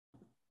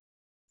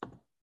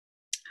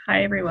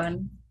Hi,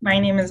 everyone. My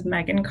name is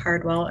Megan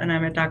Cardwell, and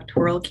I'm a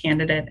doctoral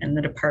candidate in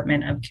the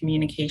Department of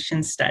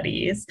Communication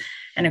Studies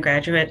and a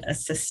graduate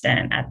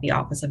assistant at the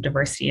Office of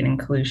Diversity and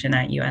Inclusion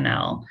at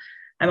UNL.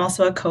 I'm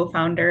also a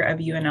co-founder of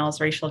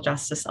UNL's Racial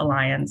Justice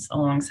Alliance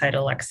alongside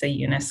Alexa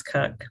Eunice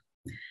Cook.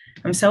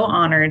 I'm so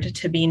honored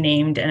to be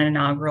named an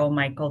inaugural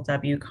Michael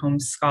W.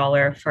 Combs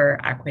Scholar for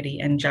Equity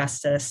and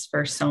Justice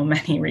for so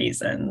many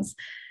reasons.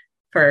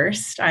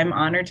 First, I'm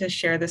honored to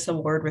share this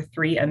award with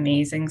three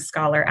amazing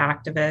scholar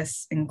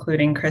activists,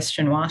 including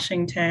Christian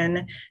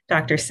Washington,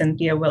 Dr.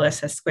 Cynthia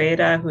Willis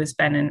Escueda, who has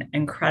been an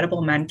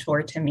incredible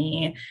mentor to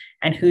me,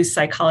 and whose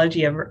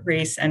Psychology of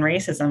Race and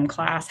Racism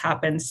class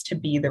happens to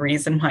be the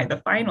reason why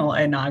the final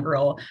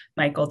inaugural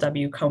Michael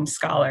W. Combs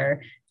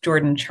Scholar,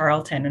 Jordan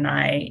Charlton, and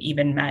I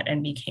even met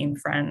and became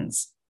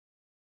friends.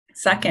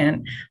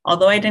 Second,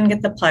 although I didn't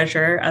get the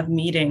pleasure of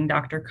meeting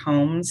Dr.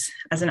 Combs,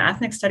 as an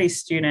ethnic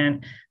studies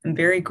student, I'm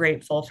very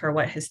grateful for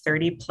what his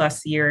 30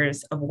 plus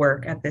years of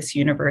work at this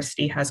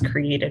university has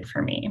created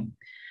for me.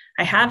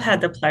 I have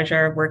had the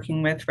pleasure of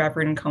working with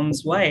Reverend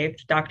Combs' wife,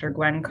 Dr.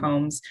 Gwen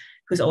Combs,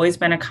 who's always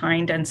been a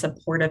kind and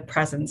supportive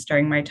presence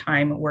during my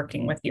time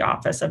working with the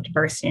Office of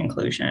Diversity and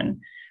Inclusion.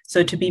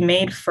 So to be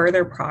made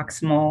further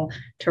proximal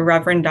to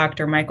Reverend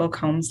Dr. Michael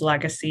Combs'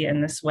 legacy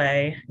in this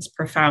way is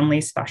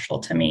profoundly special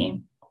to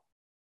me.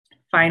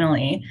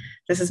 Finally,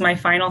 this is my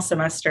final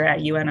semester at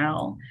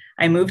UNL.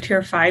 I moved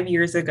here 5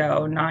 years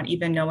ago, not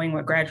even knowing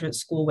what graduate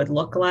school would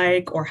look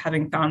like or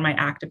having found my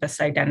activist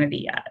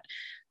identity yet.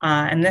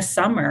 And this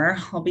summer,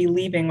 I'll be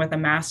leaving with a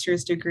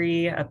master's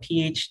degree, a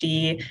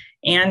PhD,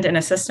 and an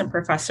assistant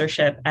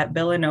professorship at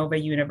Villanova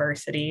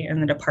University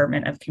in the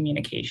Department of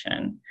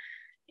Communication.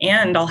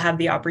 And I'll have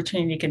the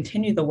opportunity to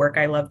continue the work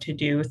I love to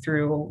do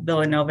through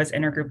Villanova's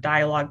intergroup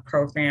dialogue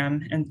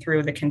program and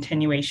through the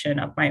continuation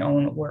of my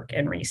own work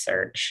and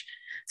research.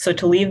 So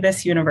to leave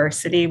this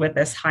university with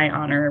this high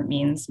honor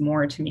means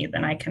more to me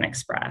than I can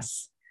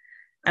express.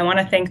 I want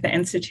to thank the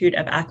Institute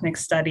of Ethnic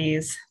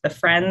Studies, the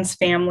friends,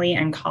 family,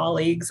 and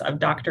colleagues of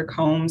Dr.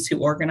 Combs who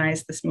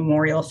organized this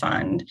memorial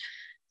fund,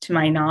 to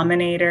my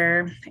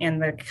nominator,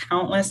 and the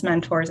countless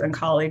mentors and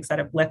colleagues that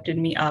have lifted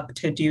me up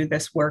to do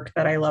this work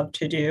that I love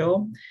to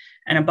do.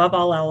 And above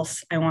all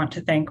else, I want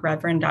to thank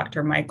Reverend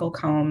Dr. Michael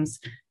Combs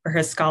for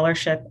his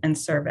scholarship and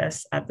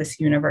service at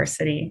this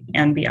university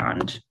and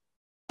beyond.